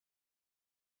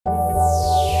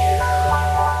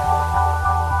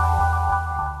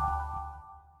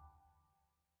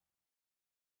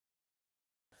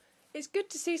It's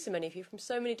good to see so many of you from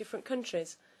so many different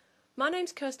countries. My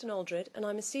name's Kirsten Aldred and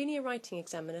I'm a Senior Writing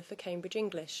Examiner for Cambridge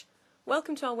English.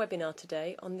 Welcome to our webinar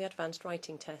today on the Advanced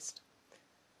Writing Test.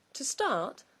 To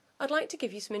start, I'd like to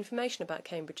give you some information about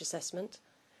Cambridge Assessment.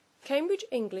 Cambridge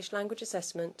English Language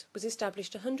Assessment was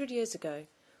established 100 years ago.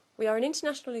 We are an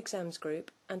international exams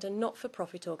group and a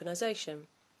not-for-profit organisation.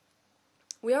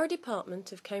 We are a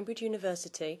department of Cambridge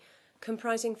University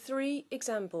comprising 3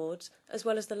 exam boards as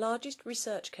well as the largest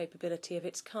research capability of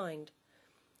its kind.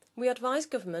 We advise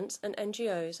governments and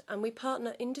NGOs and we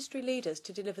partner industry leaders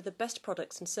to deliver the best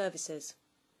products and services.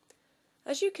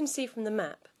 As you can see from the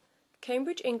map,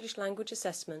 Cambridge English Language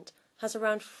Assessment has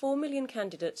around 4 million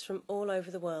candidates from all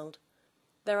over the world.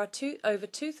 There are over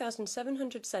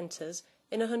 2,700 centres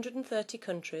in 130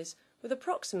 countries with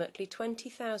approximately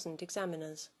 20,000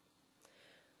 examiners.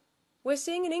 We're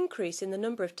seeing an increase in the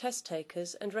number of test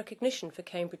takers and recognition for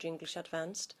Cambridge English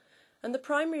Advanced, and the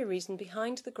primary reason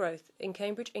behind the growth in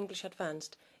Cambridge English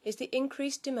Advanced is the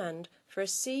increased demand for a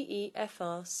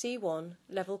CEFR C1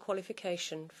 level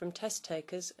qualification from test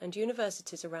takers and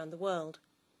universities around the world.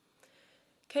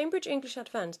 Cambridge English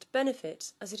Advanced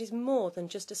benefits as it is more than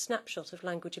just a snapshot of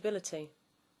language ability.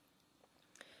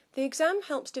 The exam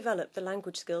helps develop the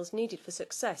language skills needed for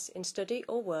success in study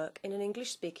or work in an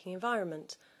English-speaking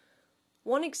environment.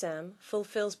 One exam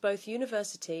fulfills both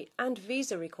university and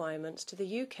visa requirements to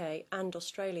the UK and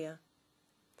Australia.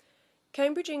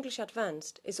 Cambridge English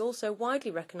Advanced is also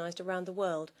widely recognised around the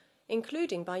world,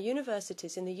 including by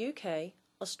universities in the UK,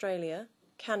 Australia,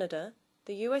 Canada,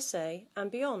 the USA and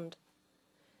beyond.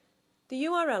 The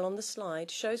URL on the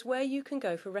slide shows where you can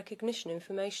go for recognition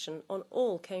information on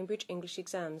all Cambridge English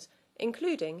exams,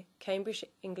 including Cambridge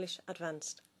English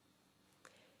Advanced.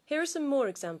 Here are some more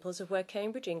examples of where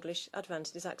Cambridge English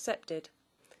Advanced is accepted.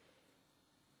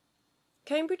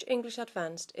 Cambridge English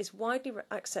Advanced is widely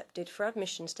accepted for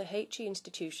admissions to HE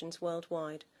institutions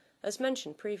worldwide, as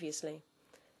mentioned previously.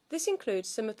 This includes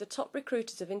some of the top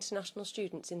recruiters of international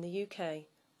students in the UK,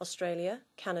 Australia,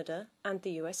 Canada and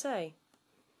the USA.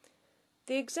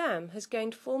 The exam has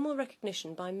gained formal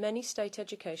recognition by many state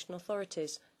education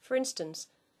authorities. For instance,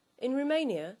 in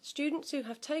Romania, students who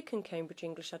have taken Cambridge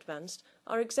English Advanced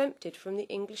are exempted from the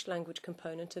English language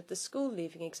component of the school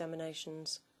leaving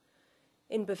examinations.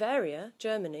 In Bavaria,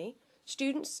 Germany,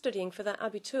 students studying for their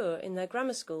Abitur in their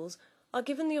grammar schools are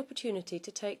given the opportunity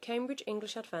to take Cambridge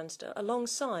English Advanced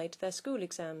alongside their school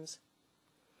exams.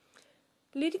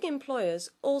 Leading employers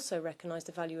also recognise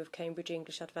the value of Cambridge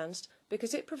English Advanced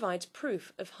because it provides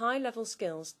proof of high-level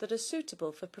skills that are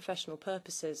suitable for professional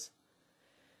purposes.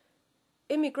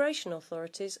 Immigration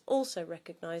authorities also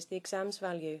recognise the exam's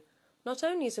value, not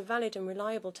only as a valid and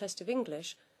reliable test of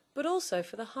English, but also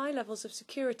for the high levels of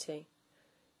security.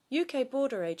 UK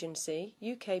Border Agency,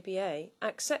 UKBA,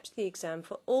 accepts the exam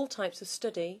for all types of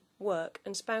study, work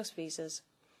and spouse visas.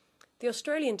 The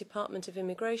Australian Department of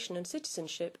Immigration and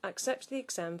Citizenship accepts the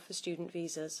exam for student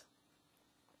visas.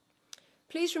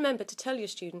 Please remember to tell your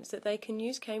students that they can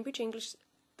use Cambridge English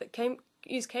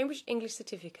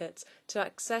certificates to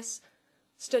access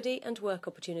study and work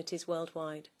opportunities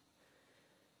worldwide.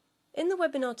 In the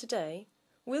webinar today,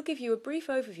 we'll give you a brief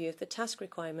overview of the task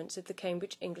requirements of the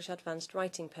Cambridge English Advanced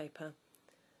Writing paper.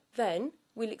 Then,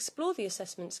 we'll explore the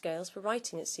assessment scales for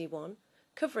writing at C1,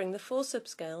 covering the 4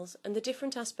 subscales and the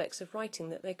different aspects of writing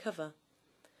that they cover.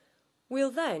 We'll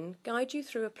then guide you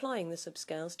through applying the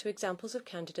subscales to examples of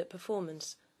candidate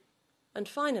performance. And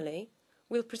finally,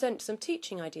 we'll present some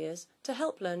teaching ideas to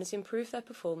help learners improve their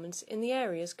performance in the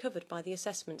areas covered by the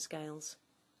assessment scales.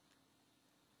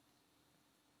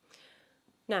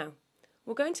 Now,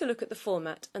 we're going to look at the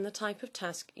format and the type of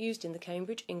task used in the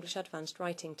Cambridge English Advanced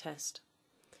Writing Test.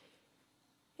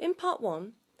 In Part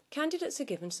 1, candidates are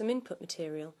given some input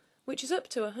material, which is up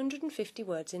to 150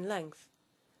 words in length.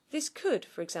 This could,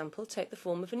 for example, take the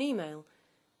form of an email.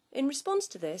 In response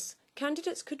to this,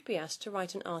 candidates could be asked to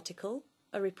write an article,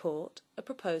 a report, a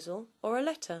proposal or a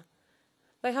letter.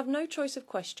 They have no choice of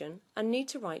question and need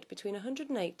to write between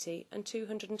 180 and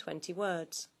 220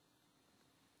 words.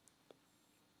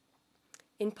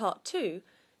 In Part 2,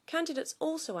 candidates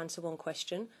also answer one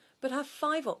question but have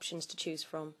 5 options to choose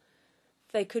from.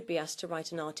 They could be asked to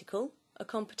write an article, a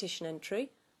competition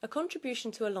entry, a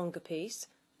contribution to a longer piece,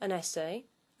 an essay,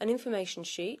 an information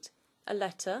sheet, a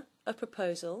letter, a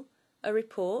proposal, a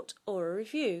report or a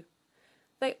review.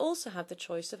 They also have the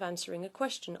choice of answering a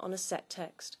question on a set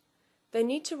text. They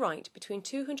need to write between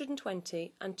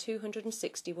 220 and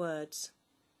 260 words.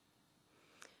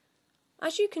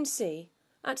 As you can see,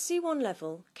 at C1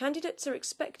 level, candidates are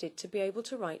expected to be able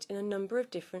to write in a number of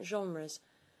different genres.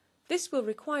 This will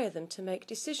require them to make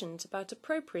decisions about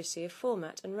appropriacy of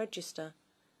format and register.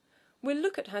 We'll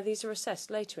look at how these are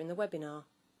assessed later in the webinar.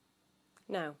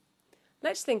 Now,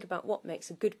 let's think about what makes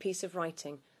a good piece of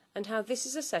writing and how this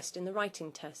is assessed in the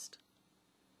writing test.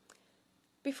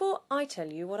 Before I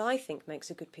tell you what I think makes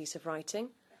a good piece of writing,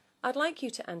 I'd like you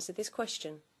to answer this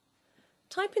question.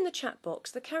 Type in the chat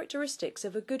box the characteristics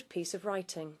of a good piece of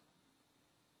writing.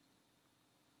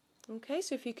 Okay,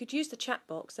 so if you could use the chat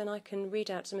box, then I can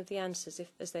read out some of the answers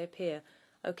as they appear.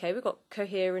 Okay, we've got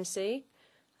coherency,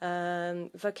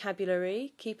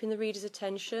 vocabulary, keeping the reader's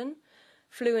attention,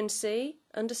 fluency,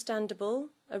 understandable,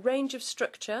 a range of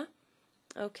structure,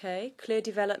 okay, clear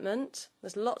development,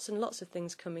 there's lots and lots of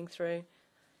things coming through.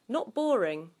 Not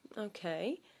boring,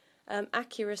 okay,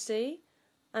 accuracy,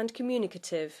 and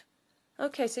communicative.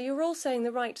 Okay, so you're all saying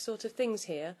the right sort of things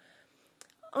here.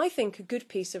 I think a good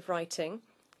piece of writing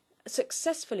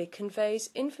successfully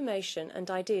conveys information and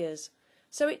ideas,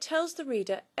 so it tells the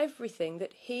reader everything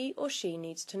that he or she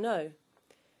needs to know.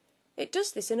 It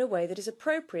does this in a way that is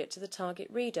appropriate to the target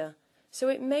reader, so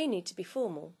it may need to be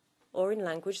formal, or in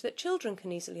language that children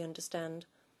can easily understand.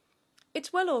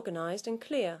 It's well organised and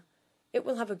clear. It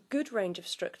will have a good range of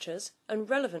structures and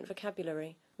relevant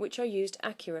vocabulary, which are used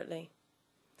accurately.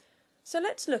 So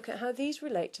let's look at how these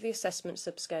relate to the assessment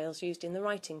subscales used in the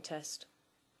writing test.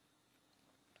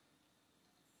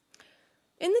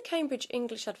 In the Cambridge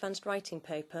English Advanced Writing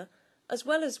paper, as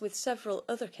well as with several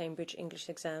other Cambridge English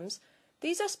exams,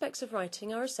 these aspects of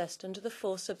writing are assessed under the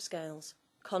 4 subscales: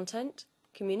 content,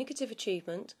 communicative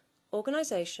achievement,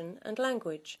 organisation and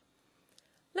language.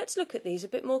 Let's look at these a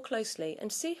bit more closely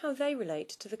and see how they relate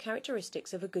to the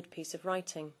characteristics of a good piece of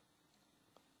writing.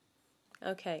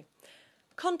 Okay.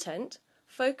 Content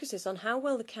focuses on how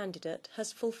well the candidate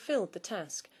has fulfilled the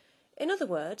task. In other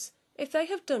words, if they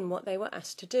have done what they were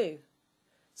asked to do.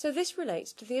 So this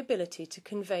relates to the ability to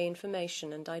convey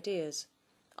information and ideas,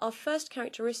 our first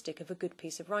characteristic of a good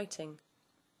piece of writing.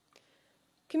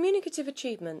 Communicative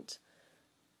achievement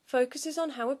focuses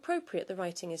on how appropriate the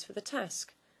writing is for the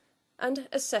task and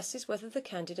assesses whether the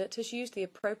candidate has used the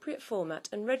appropriate format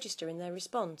and register in their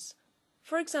response.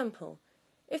 For example,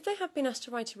 if they have been asked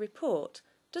to write a report,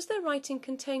 does their writing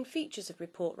contain features of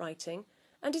report writing,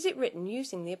 and is it written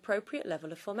using the appropriate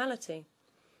level of formality?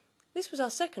 This was our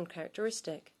second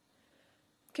characteristic.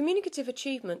 Communicative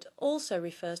achievement also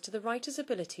refers to the writer's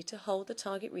ability to hold the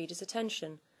target reader's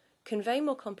attention, convey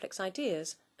more complex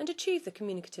ideas, and achieve the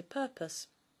communicative purpose.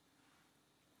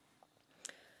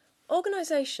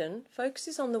 Organisation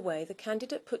focuses on the way the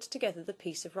candidate puts together the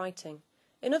piece of writing.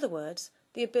 In other words,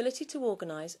 the ability to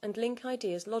organise and link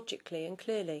ideas logically and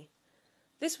clearly.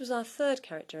 This was our third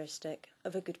characteristic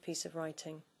of a good piece of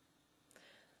writing.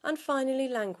 And finally,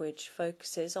 language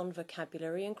focuses on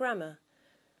vocabulary and grammar.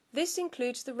 This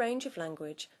includes the range of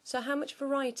language, so how much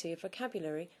variety of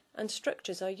vocabulary and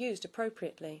structures are used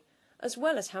appropriately, as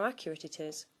well as how accurate it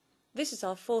is. This is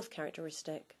our fourth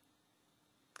characteristic.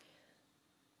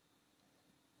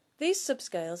 These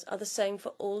subscales are the same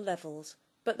for all levels,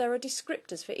 but there are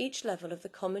descriptors for each level of the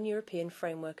Common European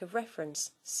Framework of Reference,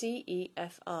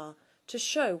 CEFR, to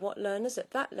show what learners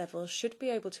at that level should be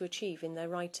able to achieve in their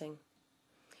writing.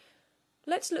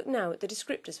 Let's look now at the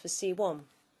descriptors for C1.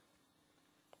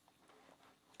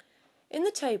 In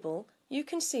the table, you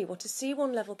can see what a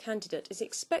C1 level candidate is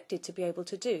expected to be able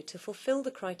to do to fulfil the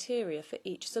criteria for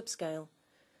each subscale.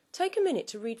 Take a minute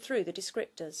to read through the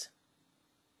descriptors.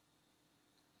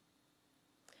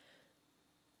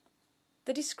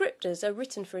 The descriptors are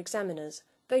written for examiners.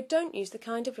 They don't use the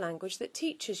kind of language that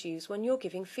teachers use when you're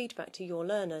giving feedback to your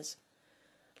learners.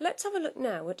 Let's have a look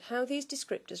now at how these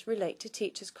descriptors relate to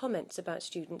teachers' comments about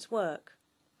students' work.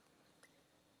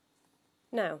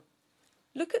 Now,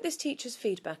 look at this teacher's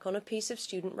feedback on a piece of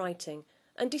student writing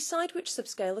and decide which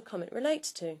subscale the comment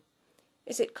relates to.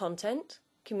 Is it content,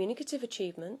 communicative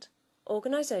achievement,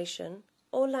 organisation,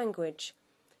 or language?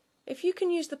 If you can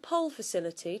use the poll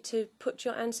facility to put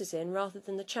your answers in rather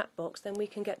than the chat box, then we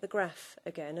can get the graph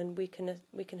again and we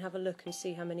can have a look and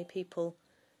see how many people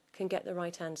can get the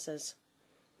right answers.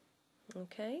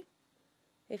 Okay,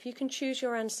 if you can choose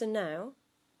your answer now.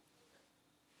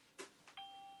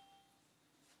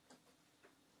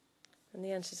 And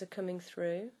the answers are coming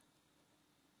through.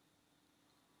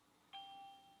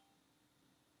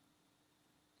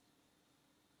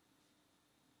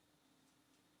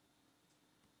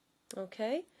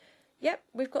 Okay, yep,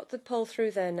 we've got the poll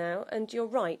through there now, and you're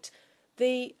right.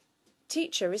 The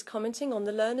teacher is commenting on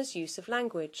the learner's use of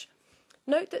language.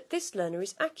 Note that this learner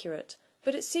is accurate,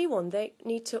 but at C1 they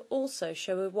need to also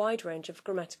show a wide range of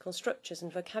grammatical structures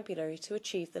and vocabulary to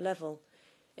achieve the level,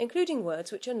 including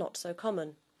words which are not so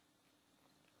common.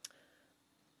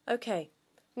 OK,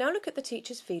 now look at the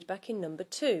teacher's feedback in number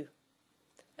 2.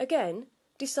 Again,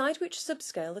 decide which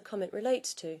subscale the comment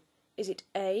relates to. Is it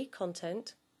A,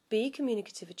 content, B,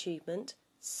 communicative achievement,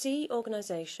 C,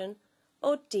 organisation,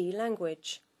 or D,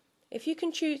 language? If you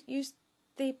can use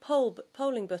the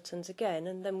polling buttons again,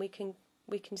 and then we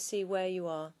can see where you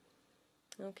are.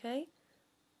 OK?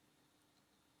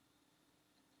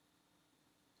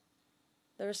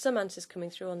 There are some answers coming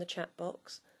through on the chat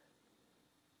box.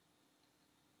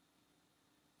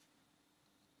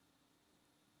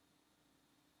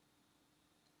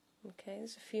 OK,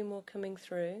 there's a few more coming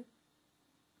through.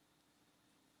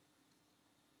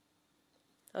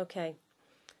 OK,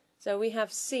 so we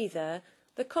have C there.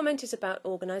 The comment is about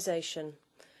organisation.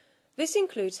 This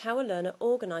includes how a learner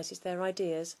organises their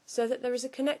ideas so that there is a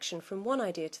connection from one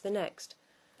idea to the next.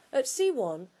 At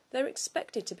C1, they're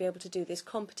expected to be able to do this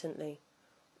competently.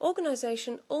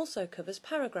 Organisation also covers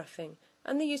paragraphing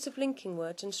and the use of linking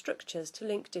words and structures to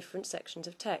link different sections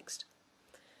of text.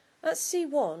 At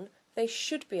C1, they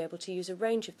should be able to use a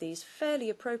range of these fairly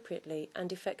appropriately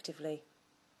and effectively.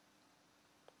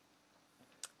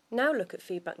 Now look at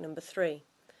feedback number 3.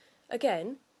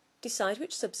 Again, decide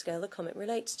which subscale the comment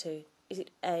relates to. Is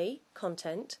it A,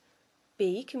 content,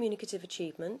 B, communicative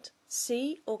achievement,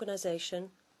 C,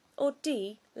 organisation, or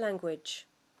D, language?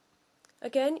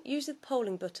 Again, use the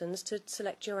polling buttons to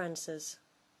select your answers.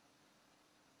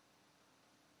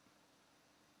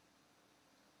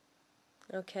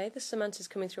 OK, there's some answers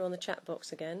coming through on the chat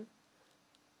box again.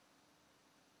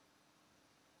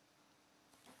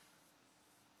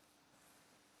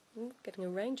 Getting a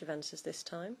range of answers this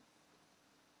time.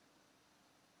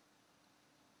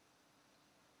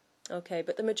 OK,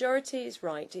 but the majority is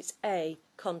right. It's A,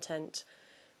 content.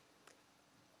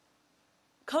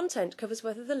 Content covers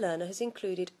whether the learner has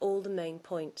included all the main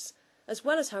points, as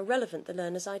well as how relevant the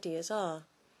learner's ideas are.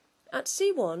 At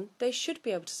C1, they should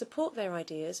be able to support their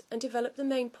ideas and develop the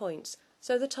main points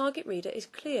so the target reader is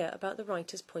clear about the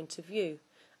writer's point of view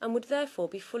and would therefore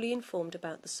be fully informed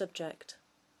about the subject.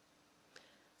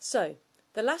 So,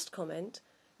 the last comment,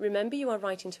 remember you are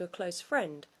writing to a close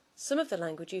friend, some of the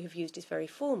language you have used is very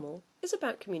formal, is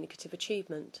about communicative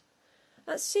achievement.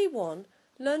 At C1,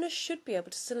 learners should be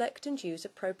able to select and use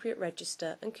appropriate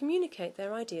register and communicate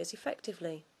their ideas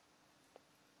effectively.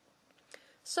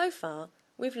 So far,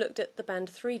 we've looked at the Band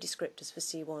 3 descriptors for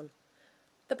C1.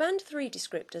 The Band 3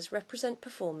 descriptors represent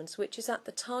performance which is at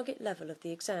the target level of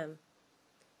the exam.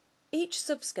 Each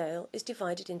subscale is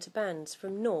divided into bands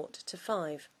from 0 to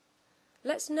 5.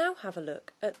 Let's now have a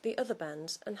look at the other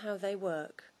bands and how they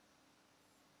work.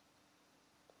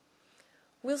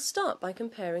 We'll start by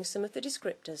comparing some of the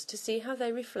descriptors to see how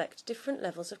they reflect different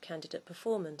levels of candidate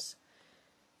performance.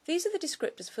 These are the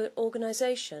descriptors for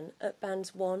organisation at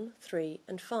bands 1, 3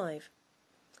 and 5.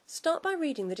 Start by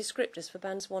reading the descriptors for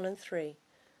bands 1 and 3.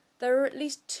 There are at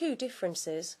least 2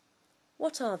 differences.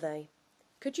 What are they?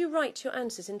 Could you write your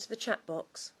answers into the chat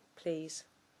box, please?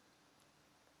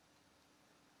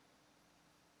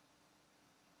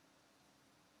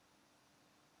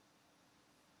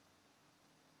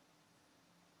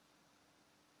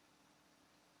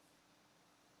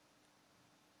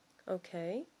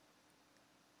 Okay.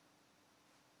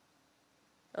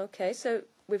 Okay, so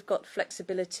we've got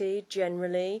flexibility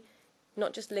generally,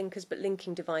 not just linkers but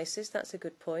linking devices, that's a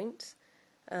good point.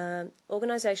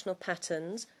 Organisational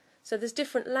patterns, so there's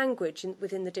different language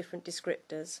within the different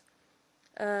descriptors.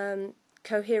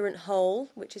 Coherent whole,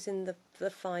 which is in the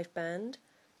 5 band.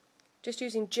 Just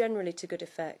using generally to good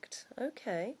effect.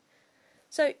 Okay.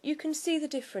 So you can see the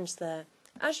difference there.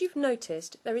 As you've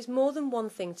noticed, there is more than one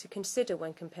thing to consider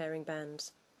when comparing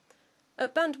bands.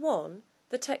 At band 1,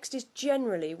 the text is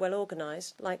generally well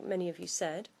organised, like many of you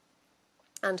said,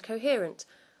 and coherent,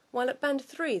 while at band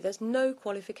 3 there's no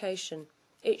qualification.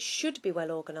 It should be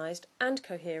well organised and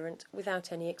coherent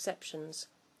without any exceptions.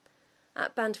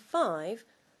 At band 5,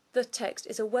 the text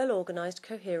is a well organised,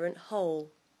 coherent whole,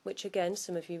 which again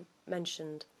some of you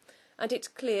mentioned, and it's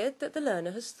clear that the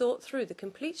learner has thought through the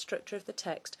complete structure of the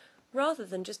text rather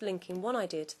than just linking one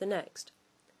idea to the next.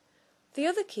 The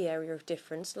other key area of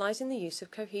difference lies in the use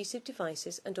of cohesive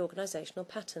devices and organisational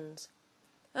patterns.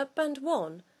 At band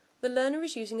 1, the learner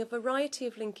is using a variety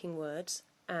of linking words,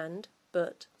 and,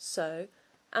 but, so,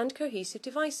 and cohesive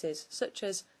devices, such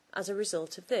as a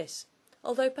result of this,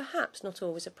 although perhaps not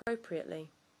always appropriately.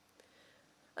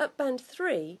 At band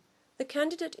 3, the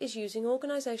candidate is using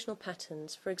organisational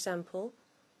patterns, for example,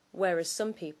 whereas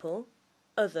some people,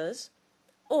 others,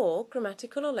 or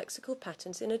grammatical or lexical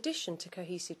patterns in addition to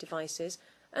cohesive devices,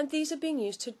 and these are being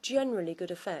used to generally good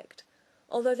effect,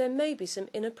 although there may be some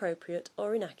inappropriate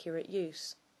or inaccurate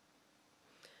use.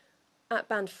 At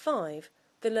Band 5,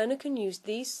 the learner can use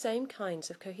these same kinds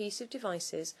of cohesive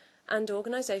devices and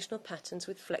organisational patterns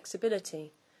with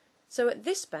flexibility. So at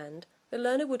this band, the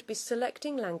learner would be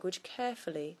selecting language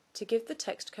carefully to give the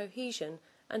text cohesion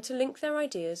and to link their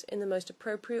ideas in the most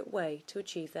appropriate way to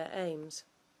achieve their aims.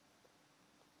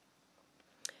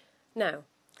 Now,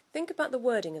 think about the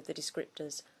wording of the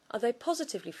descriptors. Are they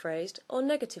positively phrased or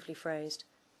negatively phrased?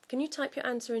 Can you type your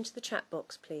answer into the chat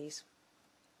box, please?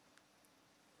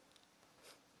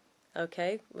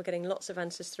 Okay, we're getting lots of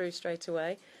answers through straight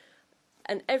away.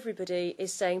 And everybody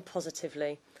is saying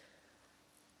positively.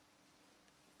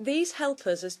 These help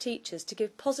us as teachers to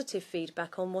give positive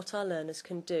feedback on what our learners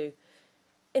can do.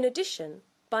 In addition,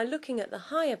 by looking at the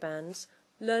higher bands,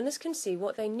 learners can see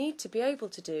what they need to be able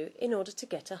to do in order to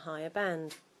get a higher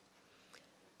band.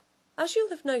 As you'll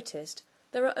have noticed,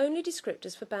 there are only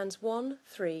descriptors for bands 1,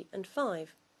 3 and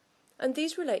 5, and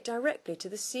these relate directly to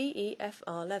the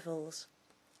CEFR levels.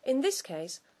 In this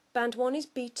case, band 1 is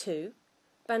B2,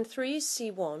 band 3 is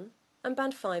C1 and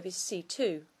band 5 is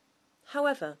C2.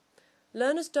 However,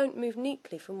 learners don't move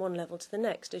neatly from one level to the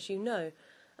next, as you know,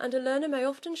 and a learner may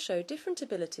often show different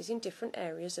abilities in different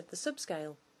areas of the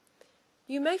subscale.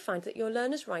 You may find that your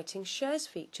learner's writing shares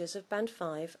features of band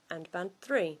 5 and band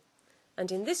 3,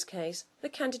 and in this case, the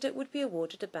candidate would be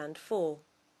awarded a band 4.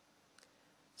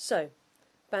 So,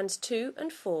 bands 2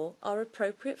 and 4 are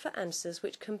appropriate for answers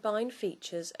which combine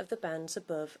features of the bands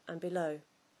above and below.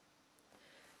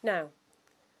 Now,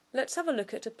 let's have a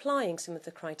look at applying some of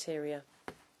the criteria.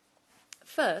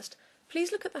 First,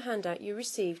 please look at the handout you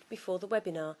received before the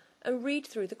webinar and read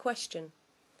through the question.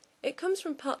 It comes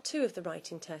from part 2 of the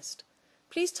writing test.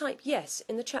 Please type yes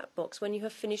in the chat box when you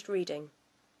have finished reading.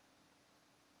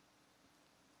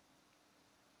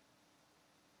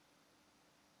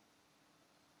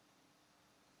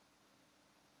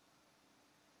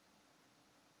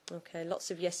 Okay, lots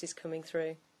of yeses coming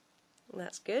through.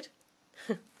 That's good.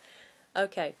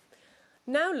 Okay,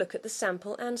 now look at the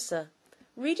sample answer.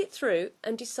 Read it through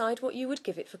and decide what you would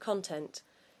give it for content,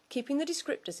 keeping the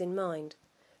descriptors in mind.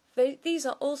 These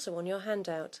are also on your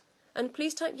handout, and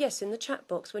please type yes in the chat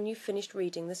box when you've finished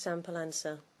reading the sample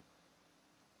answer.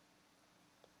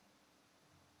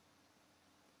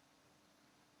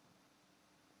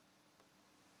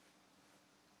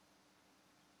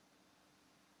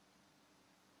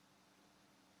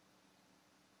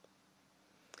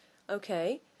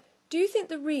 Okay, do you think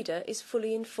the reader is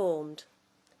fully informed?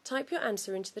 Type your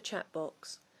answer into the chat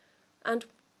box. And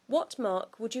what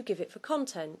mark would you give it for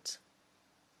content?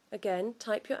 Again,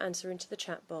 type your answer into the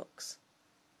chat box.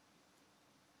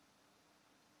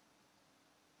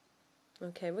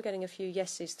 Okay, we're getting a few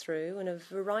yeses through and a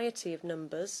variety of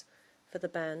numbers for the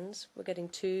bands. We're getting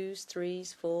 2s,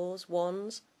 3s, 4s,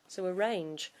 1s, so a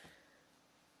range.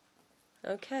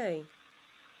 Okay.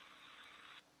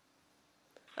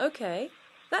 Okay,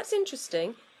 that's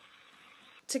interesting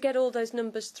to get all those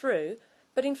numbers through,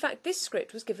 but in fact this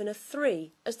script was given a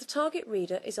 3 as the target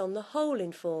reader is on the whole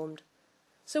informed.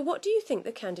 So what do you think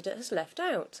the candidate has left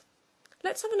out?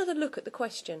 Let's have another look at the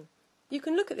question. You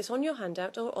can look at this on your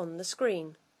handout or on the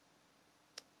screen.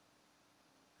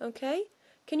 Okay,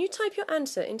 can you type your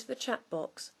answer into the chat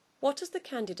box? What has the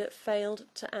candidate failed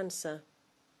to answer?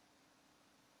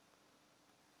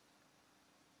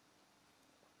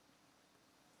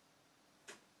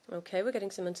 Okay, we're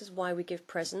getting some answers. Why we give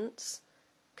presents.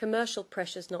 Commercial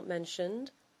pressure's not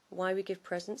mentioned. Why we give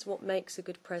presents. What makes a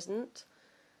good present.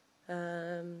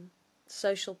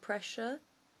 Social pressure.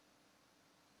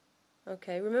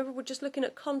 Okay, remember we're just looking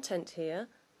at content here.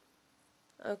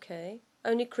 Okay,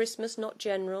 only Christmas, not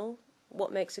general.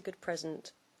 What makes a good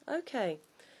present. Okay,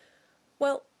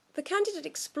 well, the candidate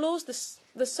explores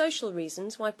the social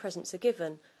reasons why presents are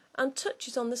given and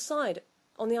touches on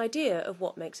the idea of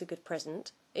what makes a good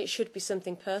present. It should be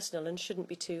something personal and shouldn't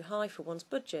be too high for one's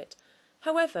budget.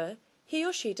 However, he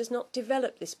or she does not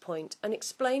develop this point and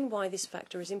explain why this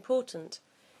factor is important.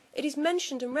 It is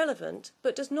mentioned and relevant,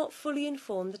 but does not fully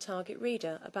inform the target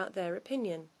reader about their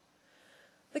opinion.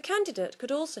 The candidate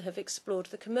could also have explored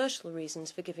the commercial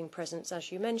reasons for giving presents,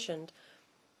 as you mentioned,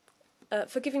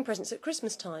 for giving presents at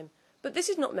Christmas time, but this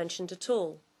is not mentioned at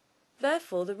all.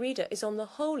 Therefore, the reader is on the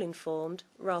whole informed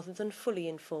rather than fully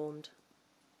informed.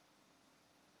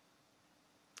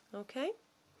 Okay?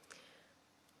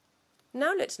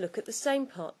 Now let's look at the same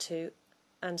part 2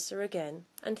 answer again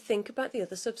and think about the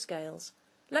other subscales.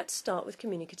 Let's start with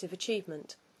communicative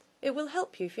achievement. It will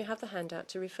help you if you have the handout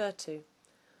to refer to.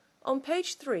 On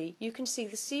page 3 you can see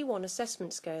the C1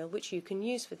 assessment scale which you can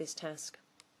use for this task.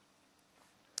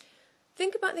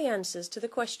 Think about the answers to the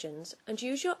questions and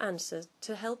use your answers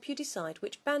to help you decide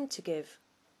which band to give.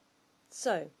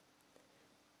 So,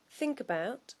 think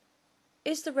about,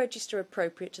 is the register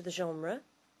appropriate to the genre?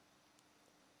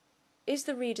 Is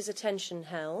the reader's attention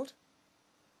held?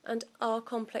 And are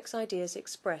complex ideas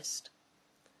expressed?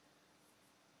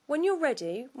 When you're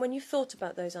ready, when you've thought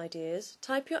about those ideas,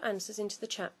 type your answers into the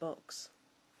chat box.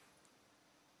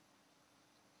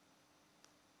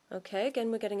 Okay,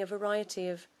 again we're getting a variety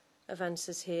of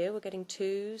answers here. We're getting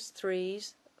 2s,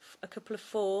 3s, a couple of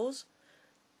 4s.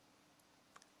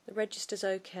 The register's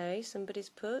okay, somebody's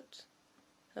put.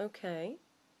 Okay.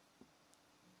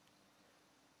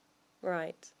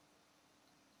 Right.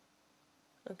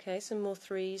 Okay, some more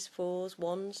 3s, 4s,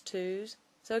 1s, 2s.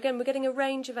 So again, we're getting a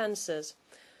range of answers.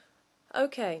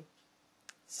 Okay,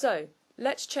 so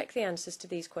let's check the answers to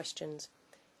these questions.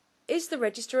 Is the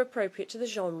register appropriate to the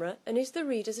genre and is the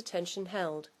reader's attention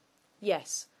held?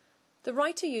 Yes. The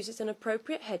writer uses an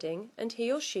appropriate heading and he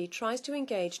or she tries to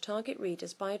engage target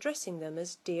readers by addressing them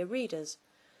as dear readers.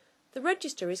 The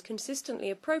register is consistently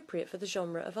appropriate for the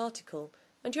genre of article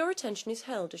and your attention is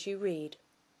held as you read.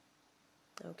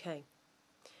 Okay.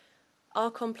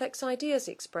 Are complex ideas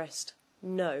expressed?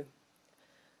 No.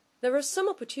 There are some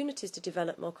opportunities to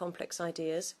develop more complex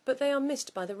ideas, but they are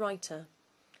missed by the writer.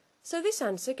 So this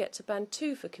answer gets a band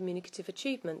 2 for communicative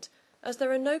achievement, as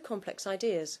there are no complex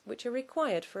ideas, which are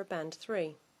required for a band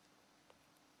 3.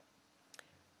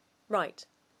 Right,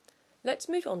 let's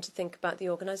move on to think about the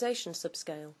organisation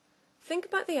subscale. Think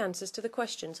about the answers to the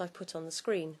questions I've put on the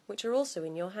screen, which are also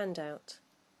in your handout.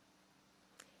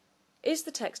 Is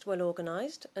the text well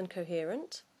organised and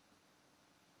coherent?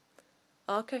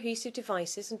 Are cohesive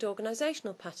devices and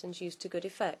organisational patterns used to good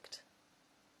effect?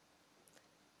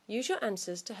 Use your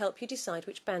answers to help you decide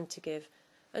which band to give,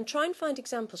 and try and find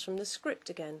examples from the script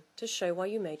again to show why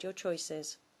you made your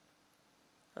choices.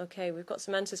 Okay, we've got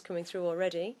some answers coming through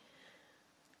already.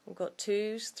 We've got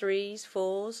 2s, 3s,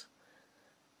 4s.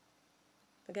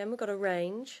 Again, we've got a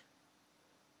range.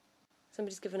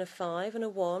 Somebody's given a 5 and a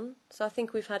 1, so I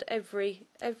think we've had every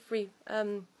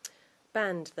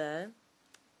band there.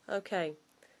 Okay,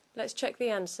 let's check the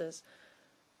answers.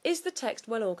 Is the text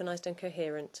well organised and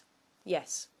coherent?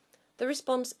 Yes. The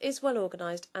response is well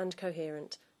organised and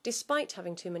coherent, despite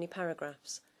having too many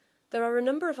paragraphs. There are a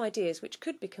number of ideas which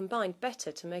could be combined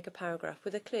better to make a paragraph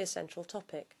with a clear central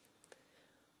topic.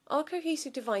 Are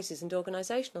cohesive devices and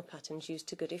organisational patterns used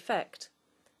to good effect?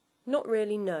 Not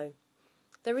really, no.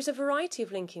 There is a variety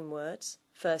of linking words,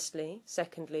 firstly,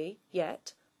 secondly,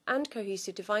 yet, and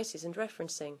cohesive devices and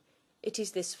referencing. It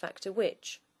is this factor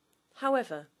which.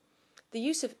 However, the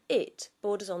use of it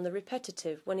borders on the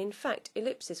repetitive when in fact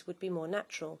ellipsis would be more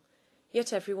natural,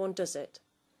 yet everyone does it.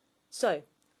 So,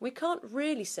 we can't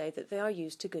really say that they are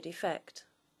used to good effect.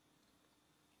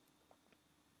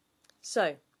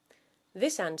 So,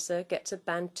 this answer gets a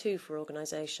band 2 for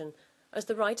organisation, as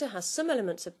the writer has some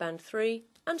elements of band 3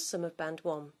 and some of band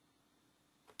 1.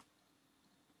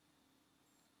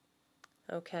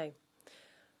 Okay.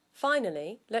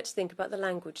 Finally, let's think about the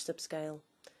language subscale.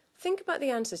 Think about the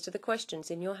answers to the questions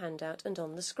in your handout and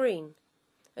on the screen,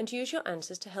 and use your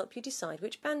answers to help you decide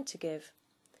which band to give.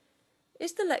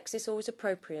 Is the lexis always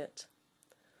appropriate?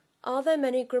 Are there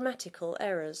many grammatical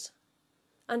errors?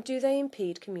 And do they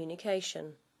impede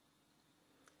communication?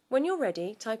 When you're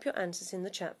ready, type your answers in the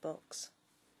chat box.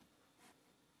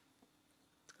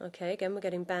 Okay, again we're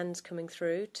getting bands coming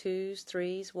through, 2s,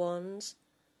 3s, 1s.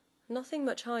 Nothing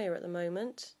much higher at the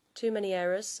moment. Too many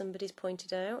errors, somebody's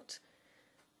pointed out.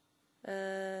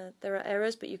 There are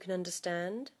errors, but you can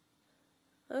understand.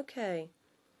 Okay.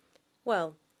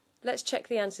 Well, let's check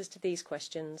the answers to these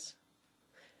questions.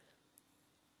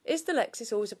 Is the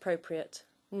lexis always appropriate?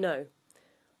 No.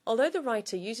 Although the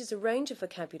writer uses a range of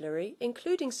vocabulary,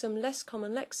 including some less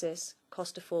common lexis,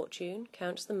 cost a fortune,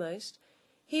 counts the most,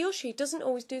 he or she doesn't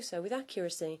always do so with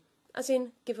accuracy, as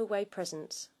in give away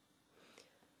presents.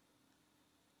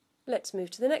 Let's move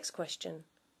to the next question.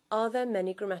 Are there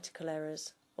many grammatical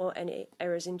errors, or any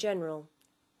errors in general?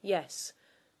 Yes.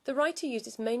 The writer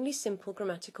uses mainly simple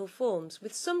grammatical forms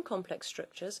with some complex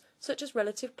structures, such as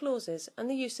relative clauses and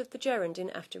the use of the gerund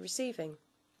in after receiving.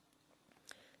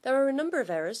 There are a number of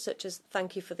errors, such as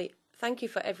thank you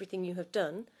for everything you have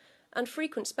done, and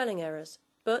frequent spelling errors,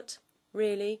 but,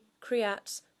 really,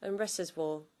 creats, and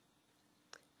reservoir.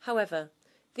 However,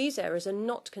 these errors are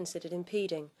not considered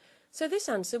impeding, so this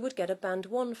answer would get a band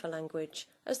 1 for language,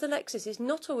 as the lexis is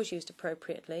not always used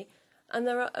appropriately, and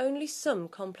there are only some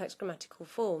complex grammatical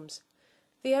forms.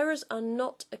 The errors are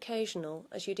not occasional,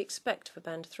 as you'd expect for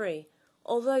band 3,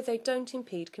 although they don't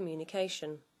impede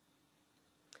communication.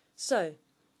 So,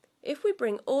 if we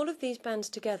bring all of these bands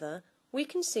together, we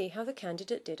can see how the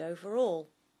candidate did overall.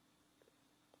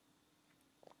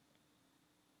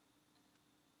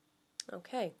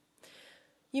 Okay.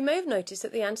 You may have noticed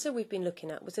that the answer we've been looking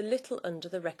at was a little under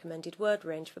the recommended word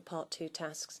range for Part 2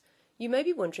 tasks. You may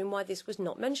be wondering why this was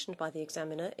not mentioned by the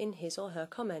examiner in his or her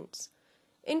comments.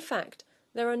 In fact,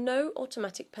 there are no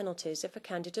automatic penalties if a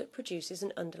candidate produces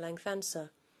an under-length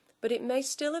answer, but it may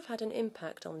still have had an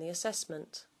impact on the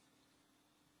assessment.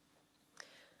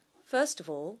 First of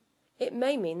all, it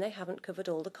may mean they haven't covered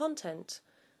all the content.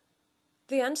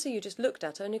 The answer you just looked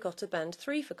at only got a band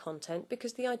 3 for content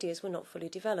because the ideas were not fully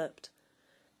developed.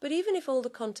 But even if all the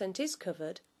content is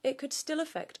covered, it could still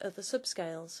affect other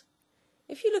subscales.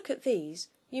 If you look at these,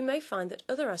 you may find that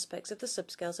other aspects of the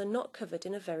subscales are not covered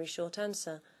in a very short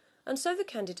answer, and so the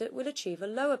candidate will achieve a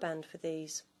lower band for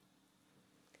these.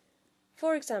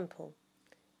 For example,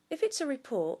 if it's a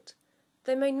report,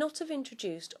 they may not have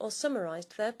introduced or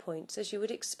summarised their points as you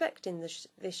would expect in this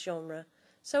genre,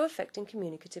 so affecting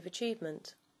communicative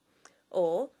achievement.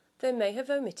 Or they may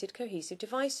have omitted cohesive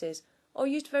devices, or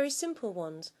used very simple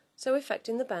ones, so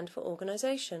affecting the band for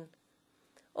organisation.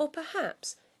 Or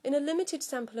perhaps, in a limited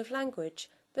sample of language,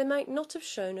 they might not have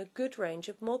shown a good range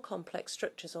of more complex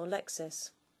structures or lexis.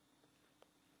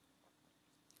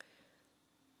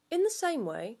 In the same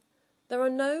way, there are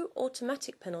no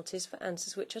automatic penalties for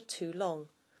answers which are too long,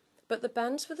 but the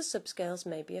bands for the subscales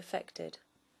may be affected.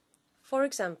 For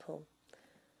example,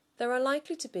 there are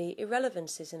likely to be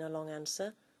irrelevancies in a long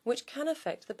answer, which can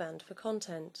affect the band for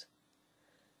content.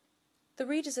 The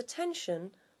reader's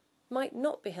attention might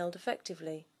not be held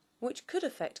effectively, which could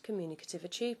affect communicative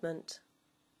achievement.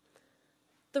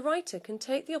 The writer can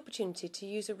take the opportunity to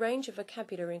use a range of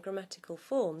vocabulary and grammatical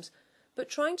forms, but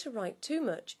trying to write too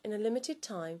much in a limited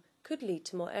time could lead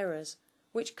to more errors,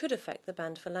 which could affect the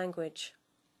band for language.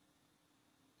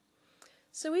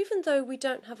 So even though we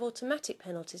don't have automatic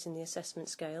penalties in the assessment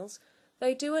scales,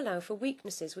 they do allow for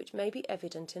weaknesses which may be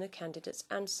evident in a candidate's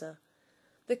answer.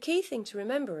 The key thing to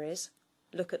remember is,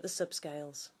 look at the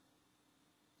subscales.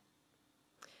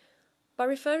 By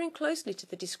referring closely to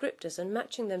the descriptors and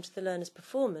matching them to the learner's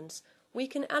performance, we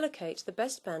can allocate the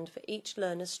best band for each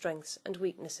learner's strengths and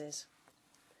weaknesses.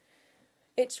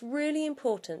 It's really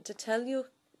important to tell your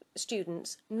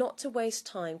students not to waste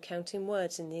time counting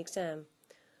words in the exam.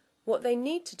 What they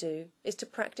need to do is to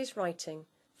practice writing,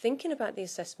 thinking about the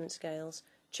assessment scales,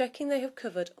 checking they have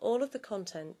covered all of the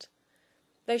content.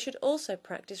 They should also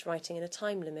practice writing in a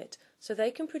time limit so they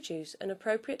can produce an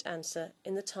appropriate answer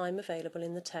in the time available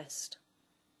in the test.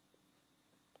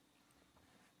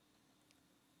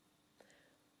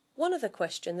 One other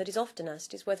question that is often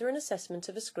asked is whether an assessment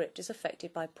of a script is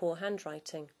affected by poor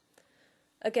handwriting.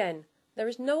 Again, there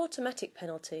is no automatic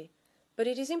penalty, but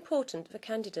it is important for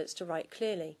candidates to write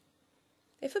clearly.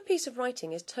 If a piece of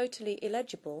writing is totally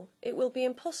illegible, it will be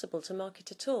impossible to mark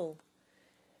it at all.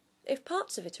 If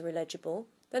parts of it are illegible,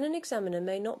 then an examiner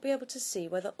may not be able to see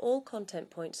whether all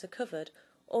content points are covered,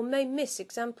 or may miss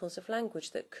examples of language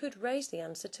that could raise the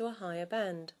answer to a higher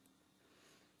band.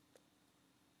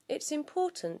 It's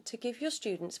important to give your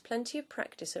students plenty of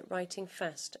practice at writing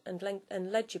fast and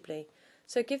legibly,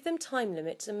 so give them time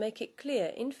limits and make it clear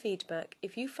in feedback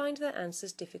if you find their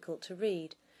answers difficult to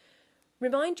read.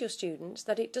 Remind your students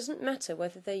that it doesn't matter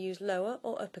whether they use lower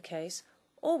or uppercase,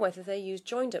 or whether they use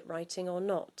joined-up writing or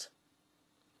not.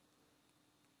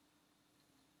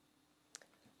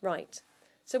 Right,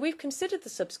 so we've considered the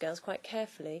subscales quite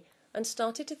carefully and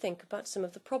started to think about some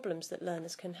of the problems that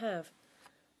learners can have.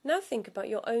 Now think about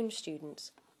your own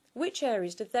students. Which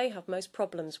areas do they have most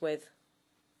problems with?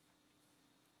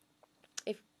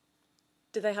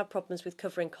 Do they have problems with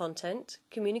covering content,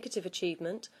 communicative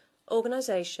achievement,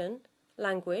 organisation,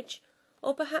 language,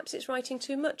 or perhaps it's writing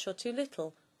too much or too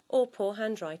little, or poor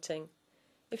handwriting?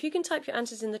 If you can type your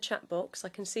answers in the chat box, I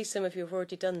can see some of you have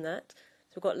already done that.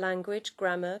 So we've got language,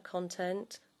 grammar,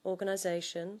 content,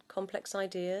 organisation, complex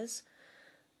ideas.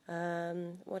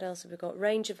 What else have we got?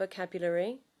 Range of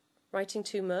vocabulary, writing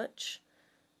too much,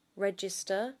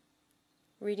 register,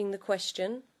 reading the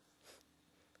question.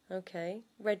 Okay,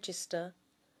 register,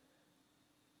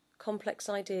 complex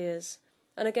ideas.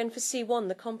 And again for C1,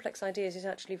 the complex ideas is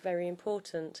actually very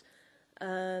important.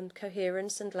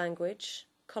 Coherence and language,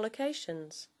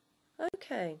 collocations.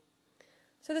 Okay,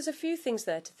 so there's a few things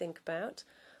there to think about.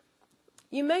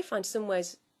 You may find some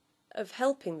ways of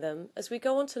helping them as we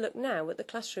go on to look now at the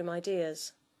classroom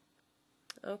ideas.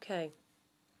 Okay.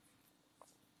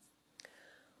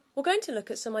 We're going to look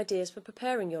at some ideas for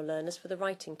preparing your learners for the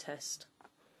writing test.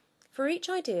 For each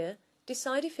idea,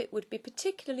 decide if it would be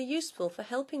particularly useful for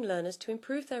helping learners to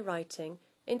improve their writing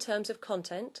in terms of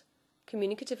content,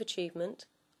 communicative achievement,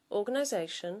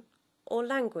 organisation, or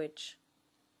language.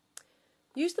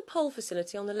 Use the poll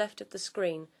facility on the left of the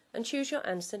screen and choose your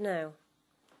answer now.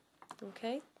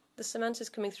 Okay, there's some answers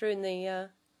coming through in the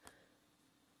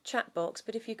chat box,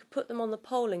 but if you could put them on the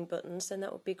polling buttons, then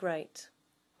that would be great.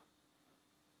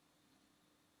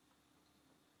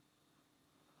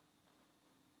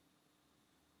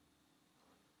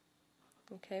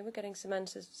 Okay, we're getting some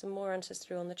more answers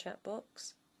through on the chat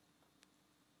box.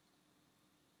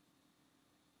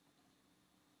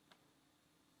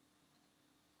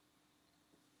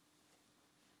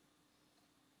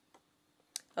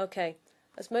 Okay,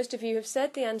 as most of you have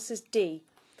said, the answer is D,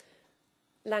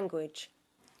 language.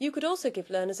 You could also give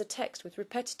learners a text with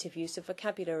repetitive use of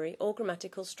vocabulary or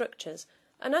grammatical structures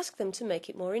and ask them to make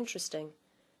it more interesting.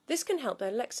 This can help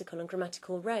their lexical and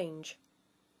grammatical range.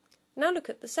 Now look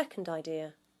at the second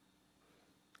idea.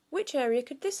 Which area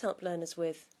could this help learners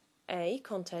with? A,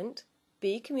 content,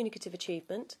 B, communicative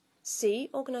achievement, C,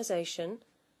 organisation,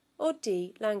 or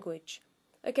D, language?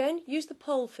 Again, use the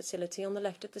poll facility on the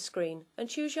left of the screen and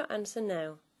choose your answer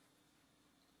now.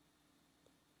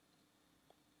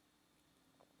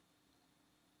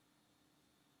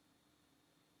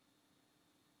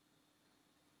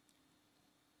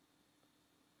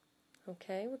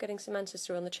 Okay, we're getting some answers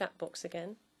through on the chat box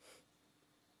again.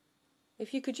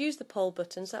 If you could use the poll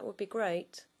buttons, that would be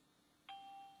great.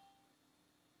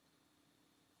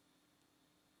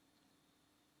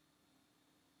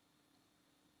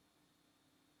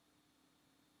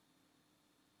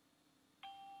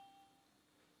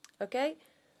 Okay,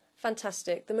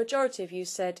 fantastic. The majority of you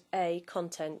said A,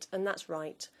 content, and that's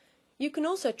right. You can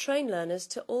also train learners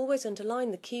to always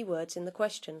underline the keywords in the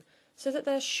question so that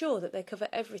they're sure that they cover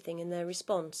everything in their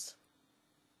response.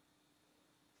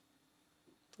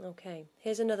 Okay,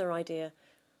 here's another idea.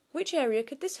 Which area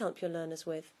could this help your learners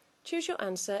with? Choose your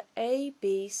answer A,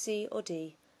 B, C or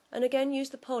D, and again use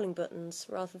the polling buttons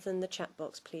rather than the chat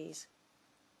box, please.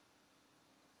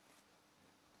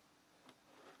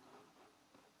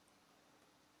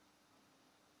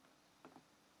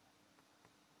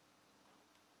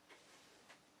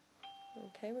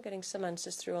 Okay, we're getting some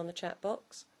answers through on the chat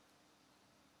box.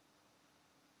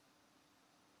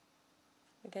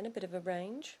 Again, a bit of a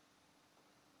range.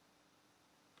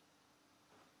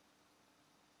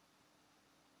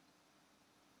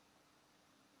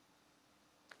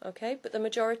 Okay, but the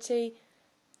majority,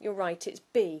 you're right, it's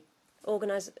B,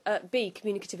 B,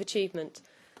 communicative achievement.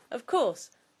 Of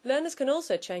course, learners can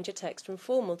also change a text from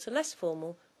formal to less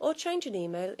formal, or change an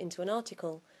email into an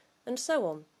article, and so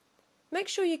on. Make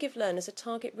sure you give learners a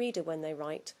target reader when they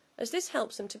write, as this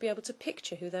helps them to be able to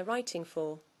picture who they're writing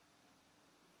for.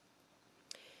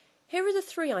 Here are the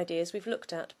 3 ideas we've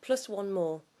looked at, plus one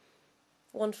more.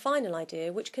 One final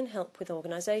idea which can help with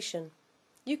organisation.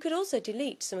 You could also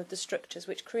delete some of the structures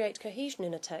which create cohesion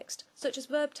in a text, such as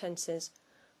verb tenses.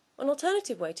 An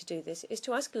alternative way to do this is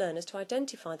to ask learners to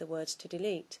identify the words to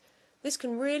delete. This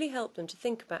can really help them to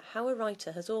think about how a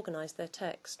writer has organised their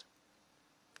text.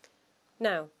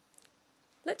 Now,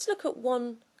 let's look at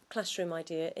one classroom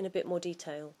idea in a bit more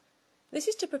detail. This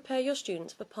is to prepare your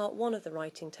students for part 1 of the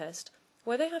writing test,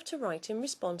 where they have to write in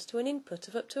response to an input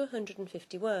of up to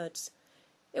 150 words.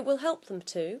 It will help them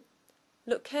to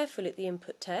look carefully at the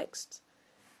input text,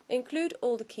 include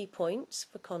all the key points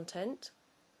for content,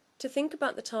 to think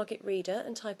about the target reader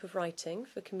and type of writing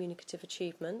for communicative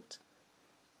achievement,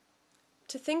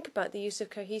 to think about the use of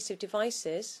cohesive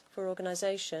devices for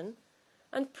organisation,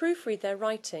 and proofread their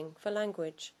writing for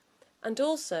language, and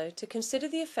also to consider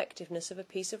the effectiveness of a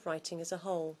piece of writing as a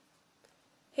whole.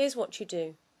 Here's what you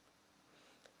do.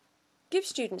 Give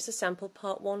students a sample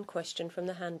Part 1 question from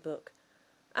the handbook.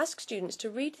 Ask students to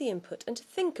read the input and to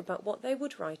think about what they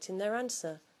would write in their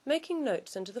answer, making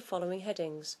notes under the following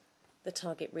headings: the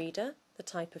target reader, the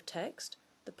type of text,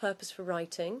 the purpose for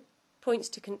writing, points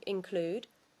to include,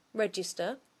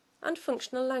 register, and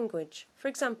functional language, for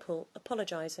example,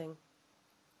 apologising.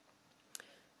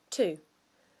 2.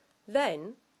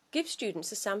 Then, give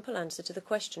students a sample answer to the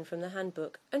question from the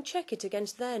handbook and check it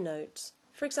against their notes.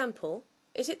 For example,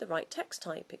 is it the right text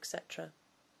type, etc.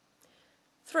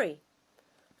 3.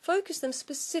 Focus them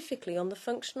specifically on the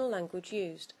functional language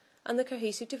used and the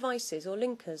cohesive devices or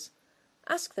linkers.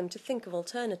 Ask them to think of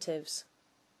alternatives.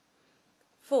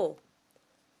 4.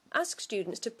 Ask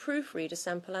students to proofread a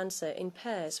sample answer in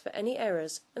pairs for any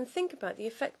errors and think about the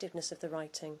effectiveness of the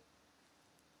writing.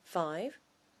 5.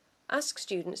 Ask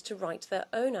students to write their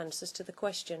own answers to the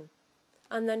question.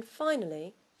 And then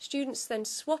finally, students then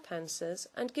swap answers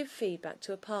and give feedback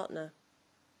to a partner.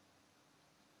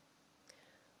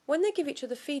 When they give each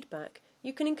other feedback,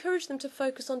 you can encourage them to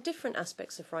focus on different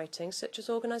aspects of writing, such as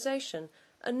organisation,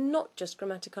 and not just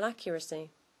grammatical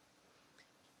accuracy.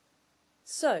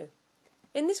 So,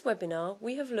 in this webinar,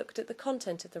 we have looked at the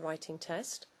content of the writing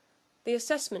test, the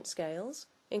assessment scales,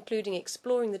 including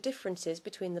exploring the differences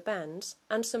between the bands,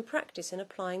 and some practice in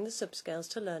applying the subscales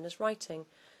to learners' writing,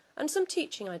 and some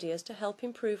teaching ideas to help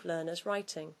improve learners'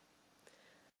 writing.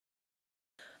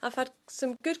 I've had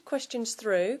some good questions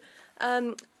through.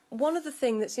 One of the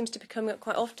things that seems to be coming up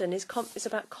quite often is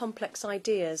about complex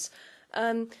ideas.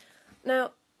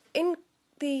 Now, in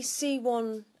the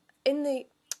C1, in the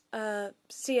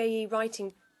CAE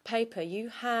writing paper, you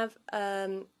have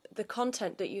the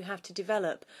content that you have to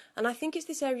develop, and I think it's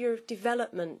this area of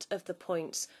development of the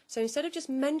points. So instead of just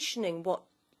mentioning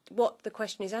what the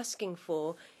question is asking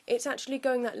for, it's actually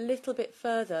going that little bit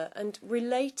further and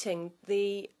relating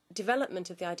the development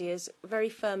of the ideas very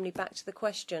firmly back to the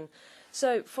question.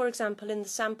 So, for example, in the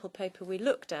sample paper we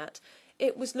looked at,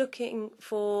 it was looking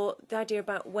for the idea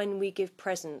about when we give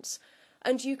presents.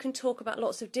 And you can talk about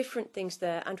lots of different things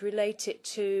there and relate it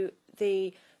to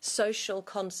the social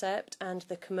concept and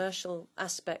the commercial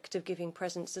aspect of giving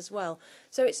presents as well.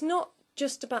 So it's not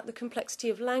just about the complexity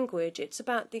of language, it's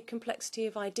about the complexity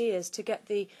of ideas to get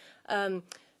the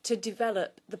to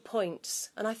develop the points.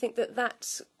 And I think that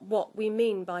that's what we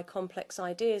mean by complex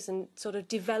ideas, and sort of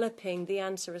developing the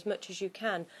answer as much as you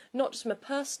can, not just from a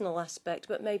personal aspect,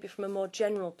 but maybe from a more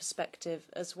general perspective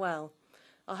as well.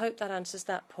 I hope that answers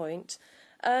that point.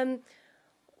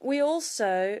 We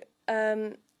also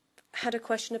had a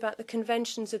question about the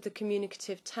conventions of the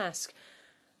communicative task.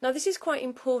 Now, this is quite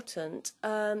important,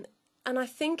 and I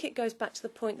think it goes back to the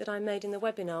point that I made in the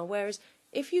webinar, whereas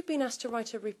if you've been asked to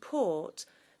write a report,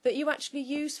 that you actually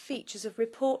use features of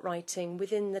report writing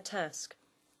within the task.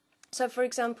 So, for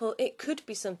example, it could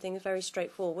be something very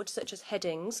straightforward, such as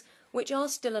headings, which are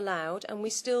still allowed, and we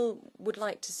still would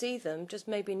like to see them, just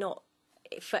maybe not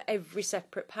for every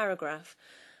separate paragraph.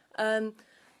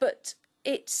 But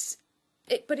it's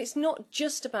not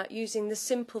just about using the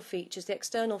simple features, the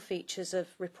external features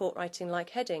of report writing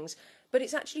like headings, but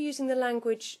it's actually using the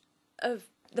language of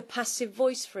the passive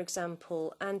voice, for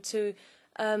example, and to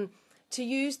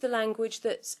use the language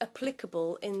that's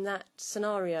applicable in that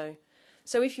scenario.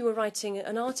 So if you were writing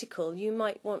an article, you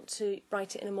might want to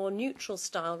write it in a more neutral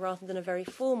style rather than a very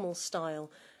formal style.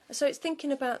 So it's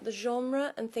thinking about the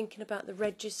genre and thinking about the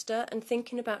register and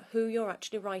thinking about who you're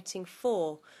actually writing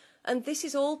for. And this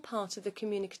is all part of the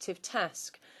communicative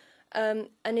task. And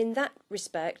in that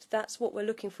respect, that's what we're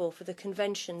looking for the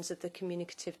conventions of the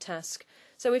communicative task.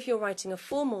 So if you're writing a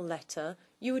formal letter,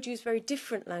 you would use very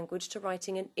different language to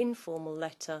writing an informal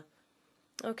letter.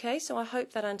 Okay, so I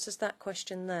hope that answers that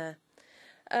question there.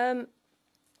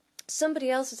 Somebody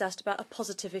else has asked about a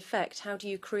positive effect. How do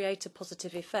you create a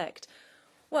positive effect?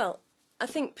 Well, I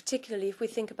think particularly if we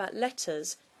think about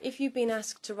letters, if you've been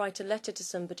asked to write a letter to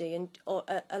somebody, or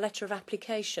a letter of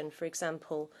application, for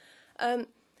example,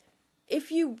 if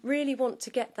you really want to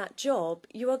get that job,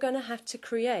 you are going to have to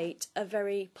create a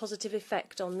very positive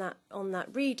effect on that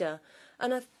reader.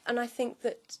 And I think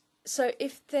that, so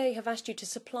if they have asked you to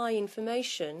supply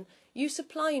information, you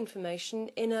supply information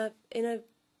in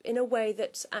a way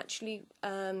that's actually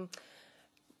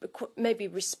maybe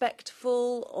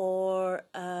respectful or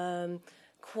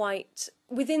quite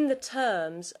within the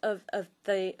terms of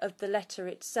the letter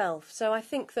itself. So I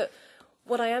think that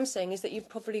what I am saying is that you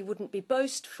probably wouldn't be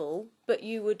boastful, but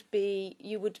you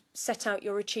would set out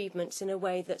your achievements in a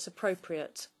way that's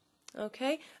appropriate.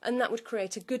 Okay, and that would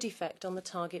create a good effect on the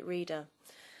target reader.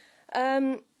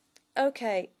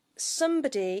 Okay,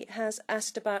 somebody has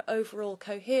asked about overall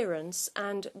coherence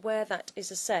and where that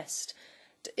is assessed.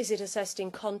 Is it assessed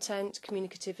in content,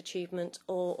 communicative achievement,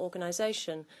 or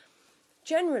organisation?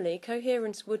 Generally,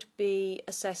 coherence would be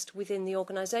assessed within the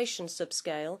organisation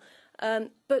subscale,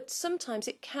 but sometimes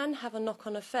it can have a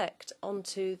knock-on effect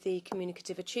onto the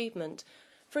communicative achievement.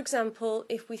 For example,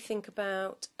 if we think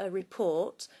about a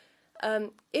report,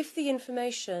 if the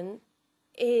information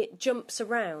jumps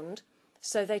around,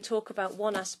 so they talk about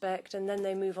one aspect and then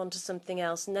they move on to something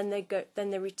else, and then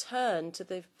they return to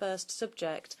the first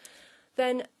subject,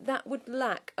 then that would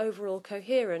lack overall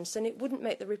coherence and it wouldn't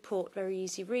make the report very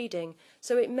easy reading.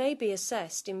 So it may be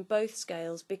assessed in both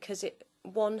scales because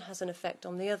one has an effect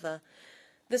on the other.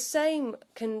 The same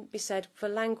can be said for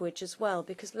language as well,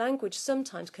 because language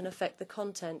sometimes can affect the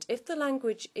content. If the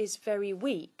language is very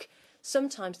weak,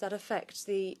 sometimes that affects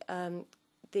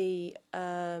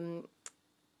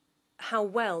how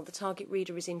well the target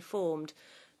reader is informed.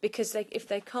 Because if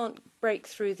they can't break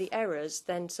through the errors,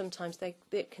 then sometimes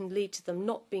it can lead to them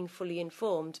not being fully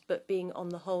informed, but being on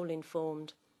the whole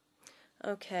informed.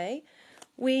 Okay,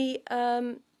 we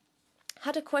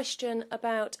had a question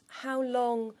about how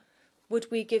long would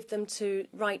we give them to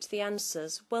write the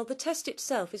answers? Well, the test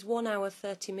itself is 1 hour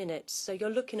 30 minutes, so you're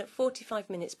looking at 45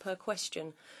 minutes per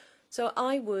question. So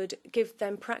I would give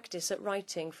them practice at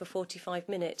writing for 45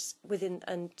 minutes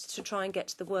and to try and get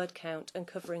to the word count and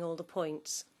covering all the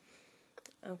points.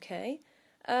 Okay.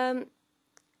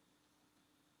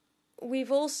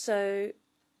 We've also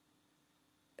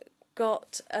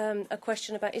got a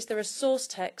question about, is there a source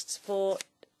text for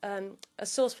a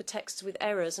source for texts with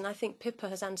errors? And I think Pippa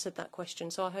has answered that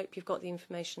question, so I hope you've got the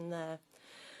information there.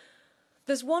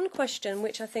 There's one question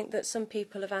which I think that some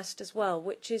people have asked as well,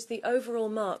 which is the overall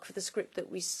mark for the script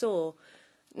that we saw.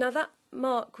 Now that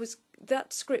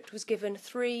script was given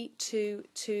 3, 2,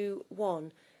 2,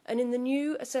 1, and in the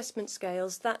new assessment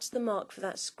scales, that's the mark for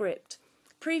that script.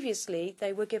 Previously,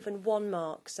 they were given 1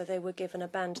 mark, so they were given a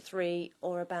band 3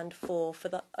 or a band 4 for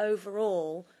the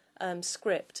overall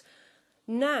script.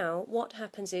 Now, what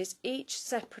happens is each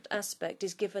separate aspect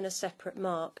is given a separate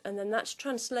mark, and then that's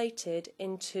translated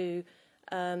into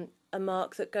a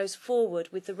mark that goes forward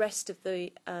with the rest of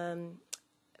the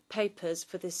papers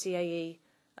for the CAE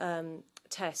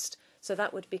test. So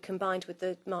that would be combined with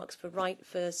the marks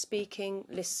for speaking,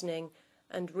 listening,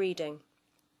 and reading.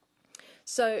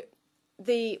 So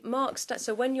the marks,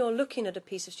 so when you're looking at a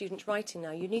piece of student writing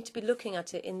now, you need to be looking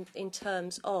at it in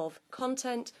terms of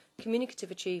content,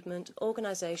 communicative achievement,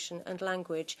 organisation and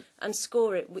language, and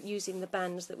score it using the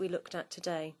bands that we looked at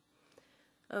today.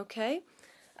 Okay.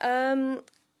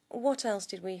 What else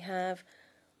did we have?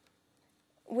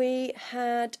 We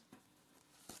had,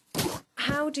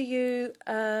 how do you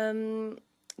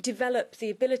develop the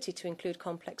ability to include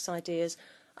complex ideas?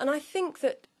 And I think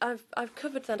that I've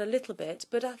covered that a little bit,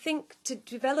 but I think to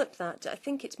develop that, I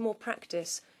think it's more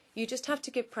practice. You just have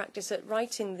to give practice at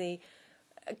writing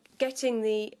getting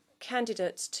the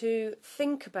candidates to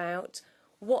think about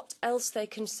what else they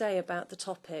can say about the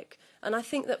topic. And I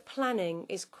think that planning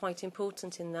is quite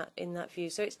important in that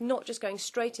view. So it's not just going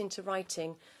straight into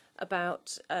writing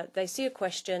about, they see a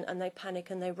question and they panic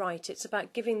and they write. It's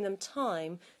about giving them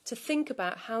time to think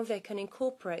about how they can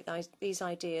incorporate these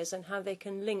ideas and how they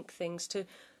can link things to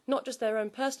not just their own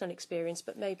personal experience,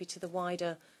 but maybe to the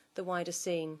wider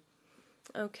scene.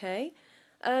 Okay.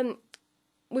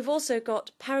 We've also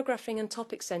got paragraphing and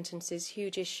topic sentences,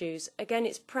 huge issues. Again,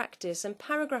 it's practice, and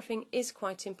paragraphing is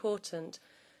quite important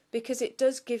because it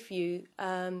does give you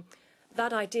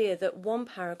that idea that one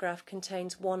paragraph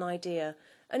contains one idea.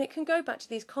 And it can go back to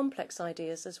these complex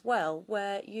ideas as well,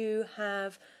 where you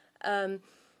have a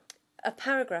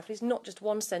paragraph is not just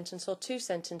one sentence or 2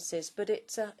 sentences, but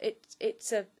it's a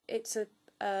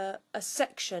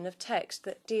section of text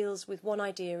that deals with one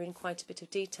idea in quite a bit of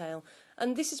detail.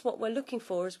 And this is what we're looking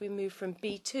for as we move from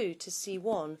B2 to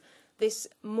C1, this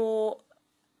more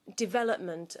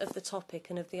development of the topic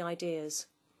and of the ideas.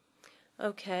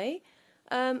 Okay.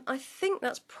 I think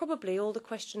that's probably all the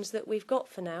questions that we've got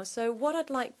for now. So what I'd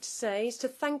like to say is to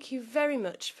thank you very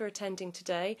much for attending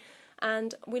today,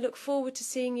 and we look forward to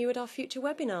seeing you at our future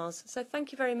webinars. So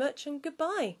thank you very much and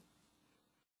goodbye.